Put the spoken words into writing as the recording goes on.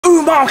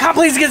Mom, can I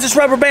please get this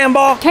rubber band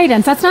ball?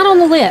 Cadence, that's not on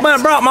the list. But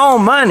I brought my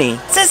own money.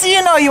 Sissy,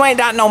 you know you ain't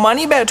got no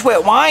money. You better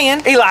quit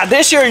whining. Eli,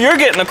 this year you're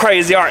getting a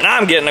crazy art and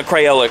I'm getting a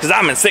Crayola because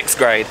I'm in 6th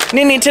grade.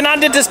 Nini, can I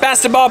get this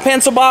basketball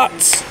pencil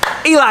box?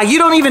 Eli, you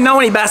don't even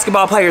know any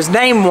basketball players.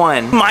 Name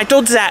one.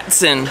 Michael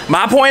Jackson.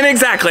 My point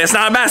exactly. It's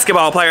not a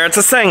basketball player, it's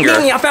a singer.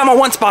 Nini, I found my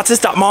one spot. This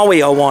got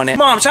Mario on it.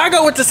 Mom, should I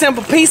go with the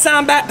simple peace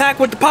sign backpack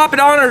with the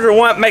poppet on it or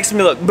one that makes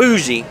me look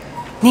bougie?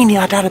 Nini,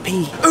 I gotta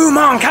pee. Ooh,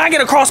 Mom, can I get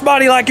a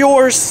crossbody like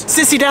yours?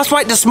 Sissy, that's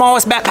like the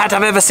smallest backpack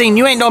I've ever seen.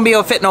 You ain't gonna be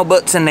able to fit no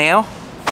books in there.